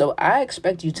 So I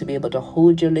expect you to be able to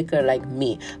hold your liquor like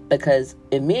me, because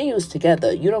if me and you is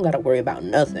together, you don't got to worry about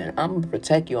nothing. I'm going to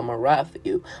protect you. I'm going to ride for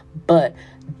you. But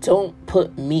don't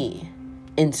put me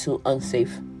into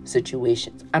unsafe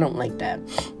situations. I don't like that.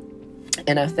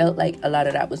 And I felt like a lot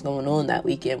of that was going on that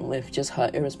weekend with just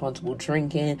her irresponsible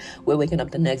drinking. We're waking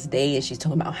up the next day and she's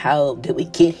talking about, how did we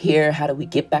get here? How did we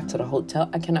get back to the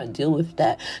hotel? I cannot deal with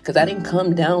that, because I didn't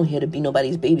come down here to be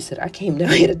nobody's babysitter. I came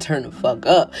down here to turn the fuck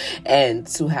up and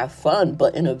to have fun,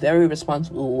 but in a very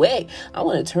responsible way. I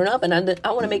want to turn up and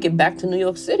I want to make it back to New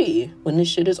York City when this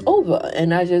shit is over.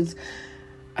 And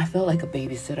I felt like a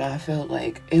babysitter. I felt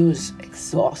like it was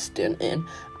exhausting, and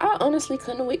I honestly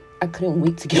couldn't wait. I couldn't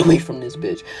wait to get away from this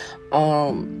bitch.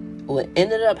 What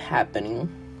ended up happening,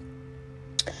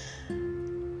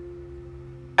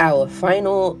 our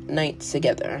final night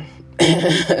together,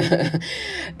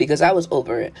 because I was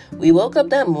over it. We woke up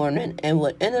that morning, and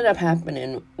what ended up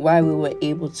happening, why we were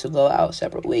able to go our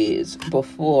separate ways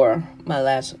before my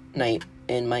last night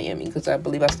in Miami, because I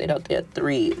believe I stayed out there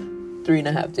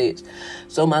 3.5 days.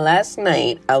 So my last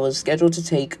night, I was scheduled to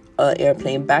take an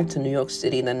airplane back to New York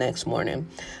City the next morning.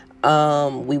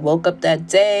 We woke up that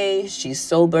day. She's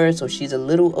sober, so she's a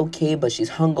little okay, but she's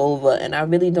hungover, and I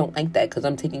really don't like that, because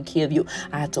I'm taking care of you.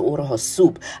 I had to order her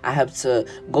soup. I have to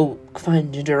go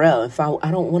find Ginger Ale.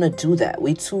 I don't want to do that.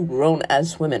 We two grown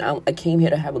ass women. I came here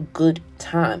to have a good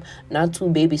time, not to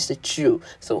babysit you.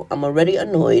 So I'm already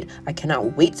annoyed. I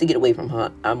cannot wait to get away from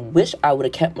her. I wish I would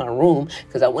have kept my room,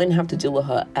 because I wouldn't have to deal with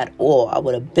her at all. I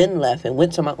would have been left and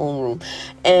went to my own room.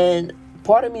 And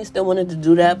part of me still wanted to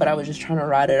do that, but I was just trying to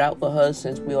ride it out with her,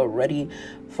 since we already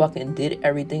fucking did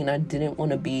everything, and I didn't want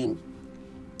to be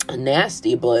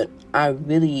nasty, but I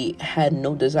really had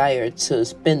no desire to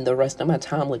spend the rest of my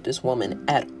time with this woman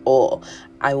at all.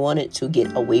 I wanted to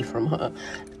get away from her.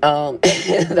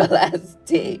 The last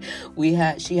day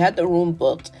she had the room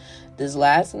booked this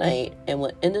last night, and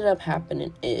what ended up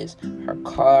happening is her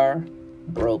car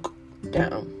broke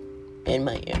down in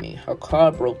Miami. Her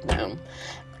car broke down,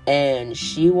 and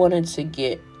she wanted to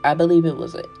get, I believe it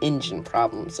was an engine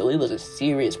problem, so it was a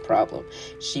serious problem.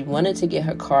 She wanted to get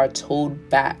her car towed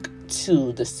back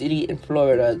to the city in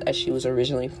Florida that she was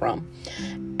originally from.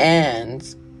 And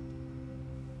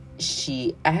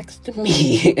she asked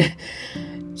me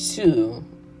to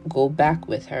go back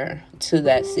with her to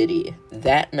that city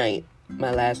that night,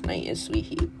 my last night in Sweet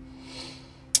Heat.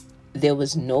 There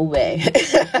was no way.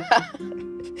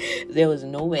 There was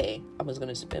no way I was going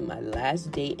to spend my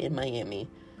last day in Miami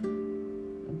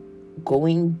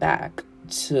going back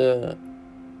to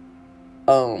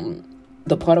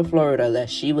the part of Florida that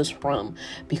she was from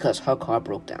because her car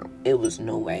broke down. It was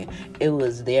no way. It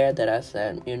was there that I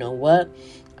said, you know what?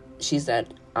 She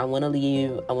said, I want to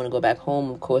leave. I want to go back home.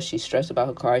 Of course, she's stressed about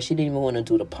her car. She didn't even want to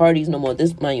do the parties no more.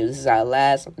 This is our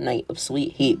last night of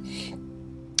Sweet Heat.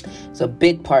 It's a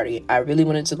big party I really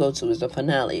wanted to go to. It's the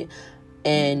finale.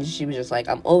 And she was just like,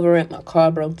 I'm over it. My car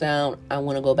broke down. I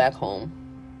want to go back home.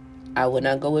 I would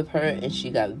not go with her, and she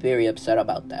got very upset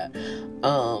about that.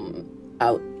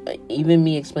 Even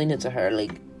me explaining to her,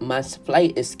 like, my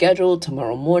flight is scheduled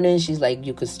tomorrow morning. She's like,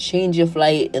 you could change your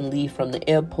flight and leave from the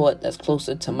airport that's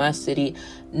closer to my city.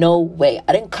 No way.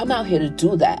 I didn't come out here to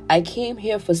do that. I came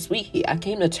here for Sweet Heat. I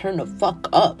came to turn the fuck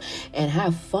up and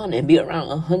have fun and be around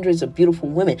hundreds of beautiful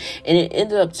women. And it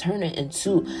ended up turning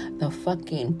into the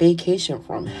fucking vacation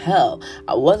from hell.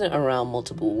 I wasn't around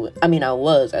multiple. I mean, I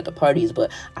was at the parties,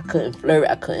 but I couldn't flirt.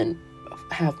 I couldn't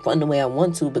have fun the way I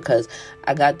want to because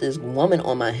I got this woman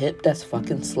on my hip that's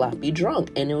fucking sloppy drunk,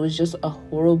 and it was just a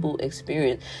horrible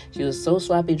experience. She was so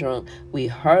sloppy drunk, we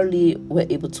hardly were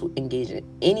able to engage in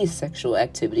any sexual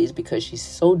activities because she's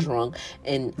so drunk,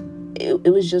 and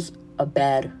it was just a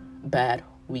bad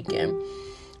weekend.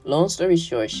 Long story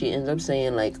short, she ends up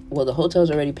saying like, well, the hotel's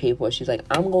already paid for. She's like,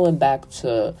 I'm going back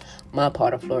to my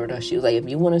part of Florida. She was like, if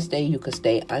you want to stay, you could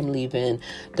stay. I'm leaving.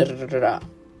 Da da da da da.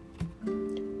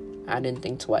 I didn't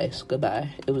think twice.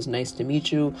 Goodbye. It was nice to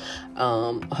meet you.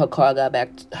 Her car got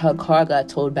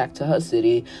towed back to her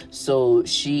city, so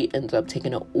she ended up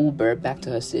taking an Uber back to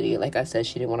her city. Like I said,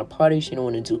 she didn't want to party. She didn't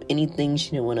want to do anything. She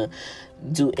didn't want to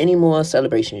do any more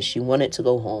celebrations. She wanted to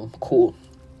go home. Cool.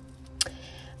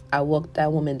 I walked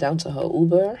that woman down to her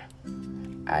Uber.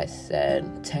 I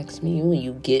said, text me when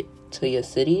you get to your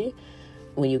city.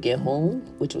 When you get home,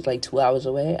 which was like 2 hours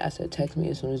away, I said, text me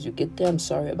as soon as you get there. I'm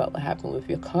sorry about what happened with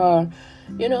your car.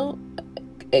 You know,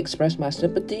 express my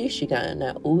sympathy. She got in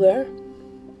that Uber.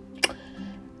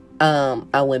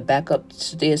 I went back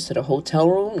upstairs to the hotel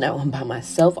room. Now I'm by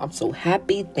myself. I'm so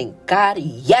happy. Thank God.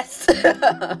 Yes.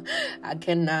 I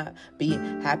cannot be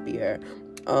happier.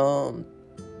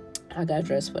 I got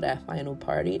dressed for that final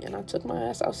party and I took my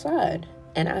ass outside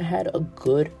and I had a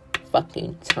good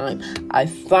fucking time. I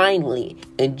finally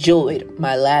enjoyed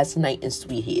my last night in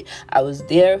Sweet Heat. I was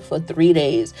there for 3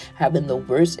 days having the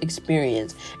worst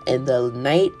experience, and the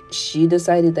night she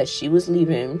decided that she was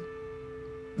leaving,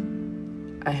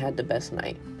 I had the best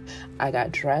night. I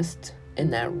got dressed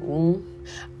in that room.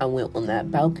 I went on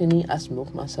that balcony. I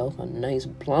smoked myself a nice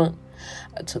blunt.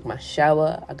 I took my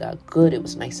shower. I got good. It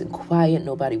was nice and quiet.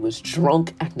 Nobody was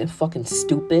drunk acting fucking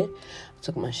stupid. I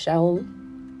took my shower.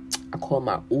 I called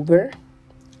my Uber.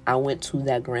 I went to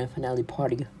that grand finale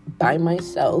party by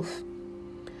myself,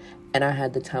 and I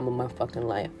had the time of my fucking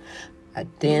life. I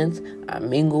danced, I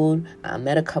mingled, I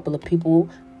met a couple of people.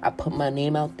 I put my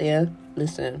name out there.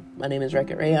 Listen, my name is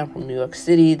Record Ray. I'm from New York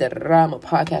City. I'm a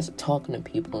podcaster talking to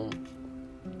people.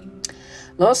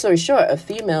 Long story short, a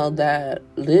female that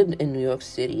lived in New York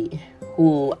City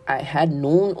who I had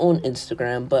known on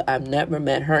Instagram, but I've never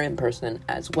met her in person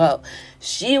as well.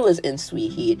 She was in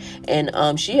Sweet Heat,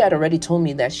 and she had already told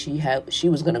me that she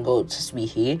was gonna go to Sweet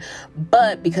Heat,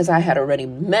 but because I had already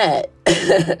met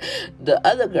the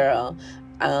other girl,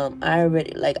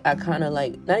 I kind of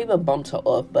not even bumped her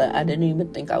off, but I didn't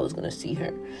even think I was gonna see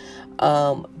her.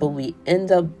 But we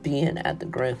end up being at the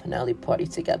grand finale party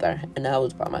together, and I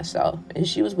was by myself, and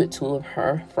she was with 2 of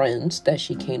her friends that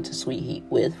she came to Sweet Heat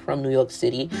with from New York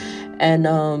City. And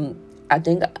I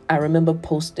think I remember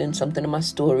posting something in my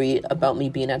story about me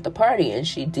being at the party, and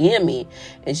she DM'd me,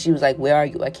 and she was like, where are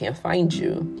you? I can't find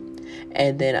you.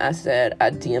 And then I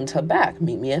DM'd her back,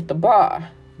 meet me at the bar.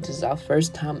 This is our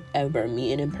first time ever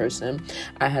meeting in person.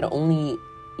 I had only,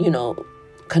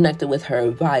 connected with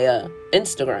her via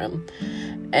Instagram,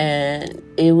 and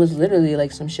it was literally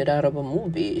like some shit out of a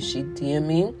movie. She DM'd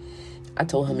me. I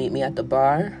told her meet me at the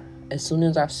bar. As soon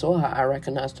as I saw her, I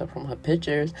recognized her from her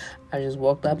pictures. I just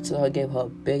walked up to her, gave her a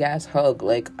big ass hug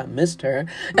like I missed her.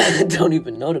 I don't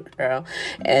even know the girl.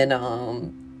 And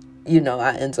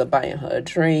I ended up buying her a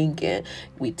drink, and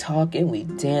we talking, we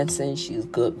dancing. She's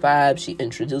good vibes. She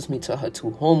introduced me to her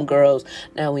 2 homegirls.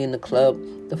 Now we in the club,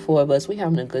 the 4 of us, we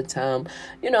having a good time.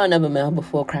 I never met her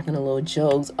before, cracking a little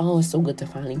jokes. Oh, it's so good to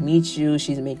finally meet you.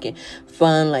 She's making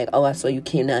fun, like, oh, I saw you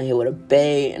came down here with a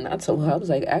bae. And I told her, I was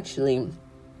like, actually,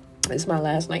 it's my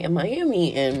last night in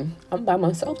Miami, and I'm by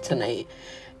myself tonight.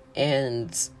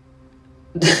 And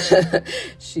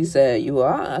she said, you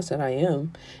are? I said, I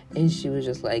am. And she was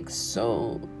just like,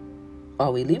 so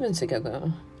are we leaving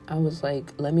together? I was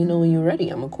like, let me know when you're ready.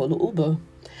 I'm gonna call the Uber.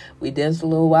 We danced a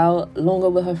little while longer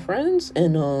with her friends,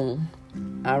 and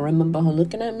I remember her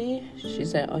looking at me. She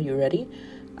said, are you ready?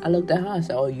 I looked at her. I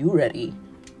said, are you ready?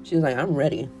 She was like, I'm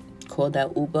ready. Called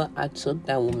that Uber. I took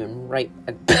that woman right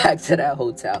back to that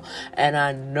hotel. And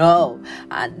I know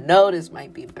this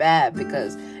might be bad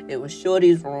because it was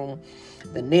Shorty's room.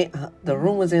 The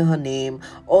room was in her name,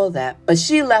 all that. But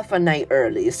she left a night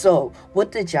early. So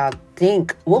what did y'all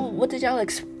think? What did y'all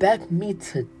expect me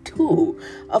to do?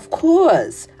 Of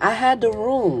course, I had the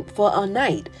room for a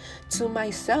night to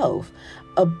myself.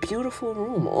 a beautiful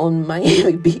room on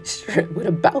Miami Beach Strip with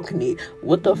a balcony.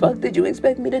 What the fuck did you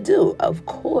expect me to do? Of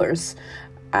course,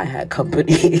 I had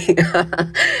company.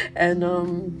 And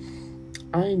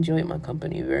I enjoyed my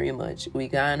company very much. We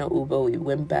got in an Uber, we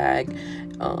went back,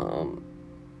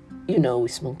 we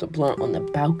smoked a blunt on the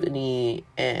balcony,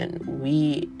 and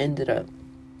we ended up,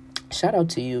 shout out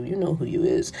to you, you know who you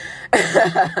is.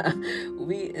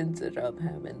 We ended up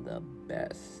having the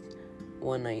best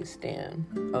one night stand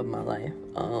of my life.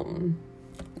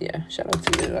 Shout out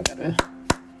to you.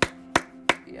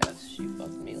 She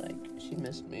fucked me, like, she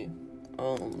missed me.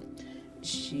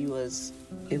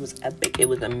 It was epic. It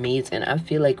was amazing. I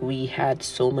feel like we had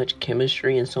so much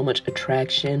chemistry and so much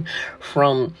attraction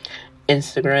from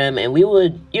Instagram, and we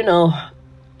would,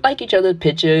 like each other's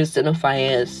pictures, send a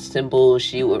fire symbol.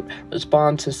 She would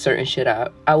respond to certain shit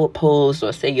I would post,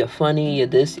 or say you're funny, you're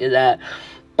this, you're that.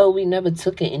 But we never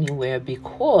took it anywhere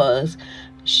because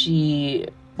she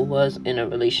was in a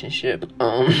relationship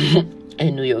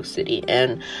in New York City,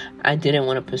 and I didn't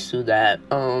want to pursue that.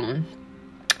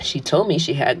 She told me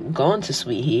she had gone to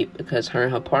Sweet Heat because her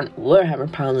and her partner were having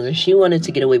problems, and she wanted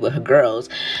to get away with her girls,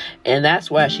 and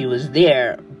that's why she was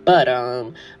there. But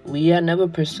we had never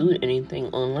pursued anything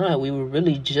online. We were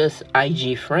really just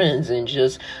IG friends and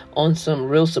just on some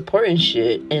real support and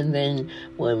shit. And then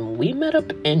when we met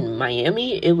up in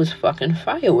Miami, it was fucking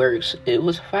fireworks. It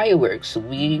was fireworks.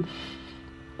 We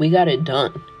got it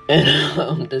done.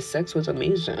 And the sex was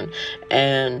amazing.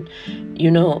 And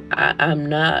I'm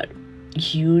not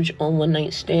huge on one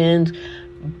night stands,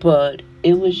 but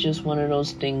it was just one of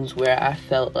those things where I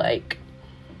felt like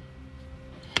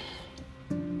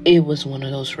it was one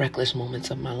of those reckless moments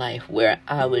of my life where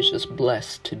I was just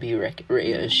blessed to be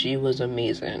Rhea. She was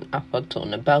amazing. I fucked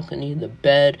on the balcony, the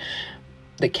bed,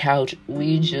 the couch.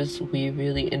 We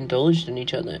really indulged in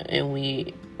each other, and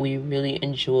we really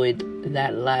enjoyed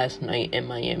that last night in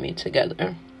Miami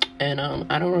together. And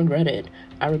I don't regret it.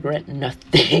 I regret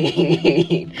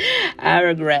nothing. I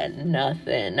regret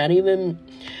nothing. Not even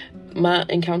my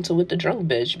encounter with the drunk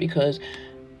bitch, because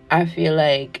I feel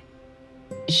like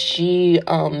she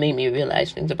made me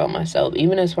realize things about myself,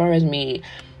 even as far as me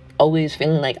always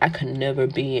feeling like I could never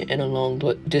be in a long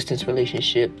distance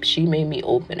relationship. She made me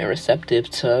open and receptive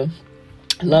to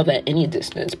love at any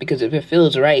distance, because if it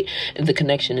feels right, if the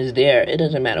connection is there, it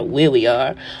doesn't matter where we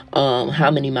are, how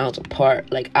many miles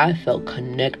apart. Like, I felt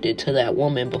connected to that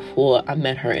woman before I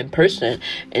met her in person,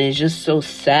 and it's just so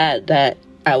sad that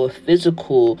our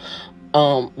physical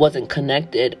wasn't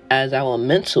connected as our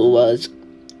mental was,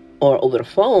 or over the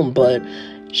phone. But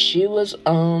she was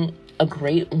a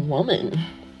great woman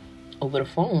over the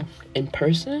phone. In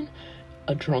person,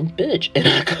 a drunk bitch, and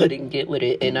I couldn't get with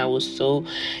it. And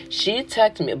she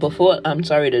texted me before, I'm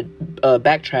sorry to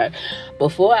backtrack,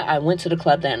 before I went to the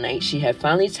club that night. She had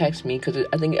finally texted me, because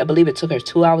I believe it took her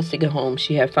 2 hours to get home.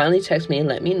 She had finally texted me and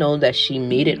let me know that she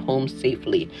made it home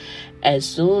safely. As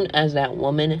soon as that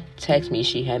woman texted me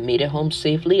she had made it home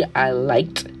safely, I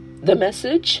liked the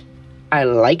message. I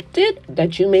liked it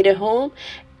that you made it home,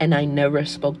 and I never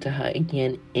spoke to her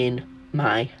again in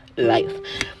my life.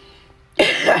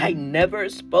 I never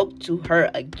spoke to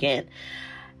her again.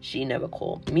 She never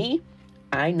called me.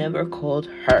 I never called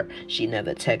her. She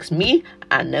never texted me.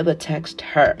 I never texted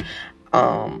her.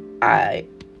 I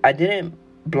didn't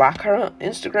block her on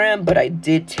Instagram, but I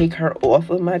did take her off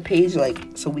of my page,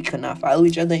 so we could not follow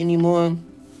each other anymore.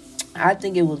 I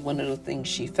think it was one of the things.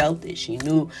 She felt it. She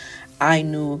knew. I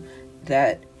knew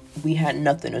that we had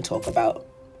nothing to talk about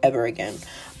ever again.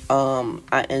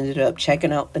 I ended up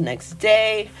checking out the next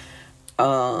day,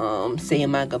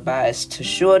 saying my goodbyes to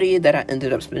Shorty that I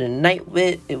ended up spending the night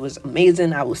with. It was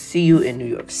amazing. I will see you in New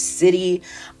York City.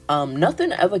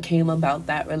 Nothing ever came about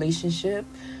that relationship.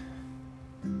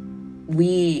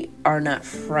 We are not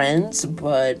friends,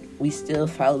 but we still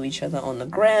follow each other on the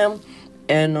gram,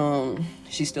 and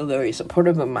she's still very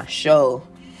supportive of my show.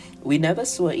 We never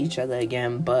saw each other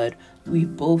again, but we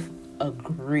both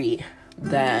agree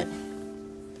that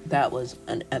was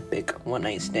an epic one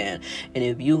night stand. And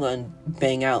if you gonna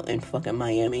bang out in fucking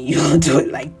Miami, you gonna do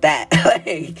it like that.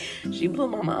 Like, she blew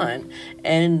my mind,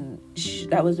 and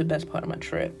that was the best part of my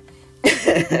trip.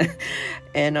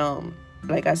 And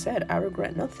like I said, I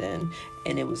regret nothing,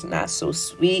 and it was not so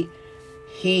sweet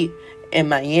heat in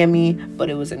Miami, but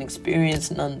it was an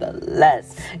experience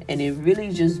nonetheless. And it really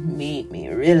just made me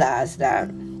realize that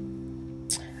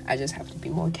I just have to be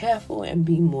more careful and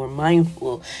be more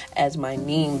mindful as my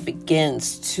name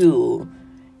begins to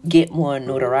get more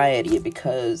notoriety,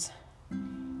 because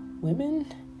women,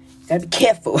 gotta be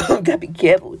careful. Gotta be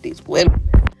careful with these women.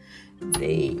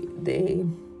 They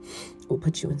will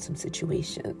put you in some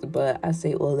situations. But I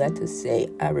say all that to say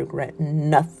I regret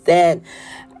nothing.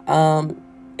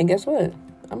 And guess what?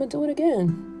 I'm going to do it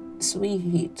again. Sweet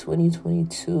Heat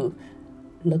 2022.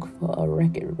 Look for a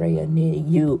record rare near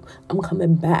you. I'm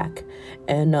coming back.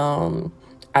 And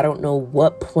I don't know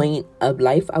what point of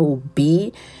life I will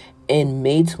be in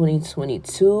May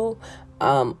 2022.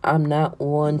 I'm not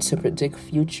one to predict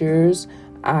futures.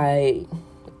 I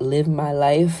live my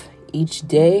life each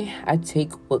day. I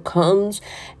take what comes,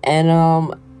 and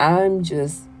I'm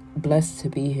just blessed to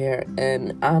be here,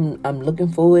 and I'm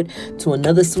looking forward to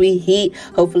another Sweet Heat.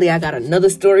 Hopefully I got another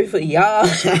story for y'all.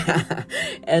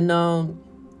 And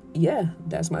yeah,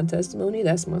 that's my testimony,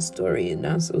 that's my story, and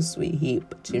not so Sweet Heat.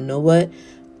 But you know what?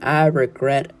 I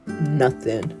regret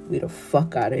nothing. We the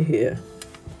fuck out of here.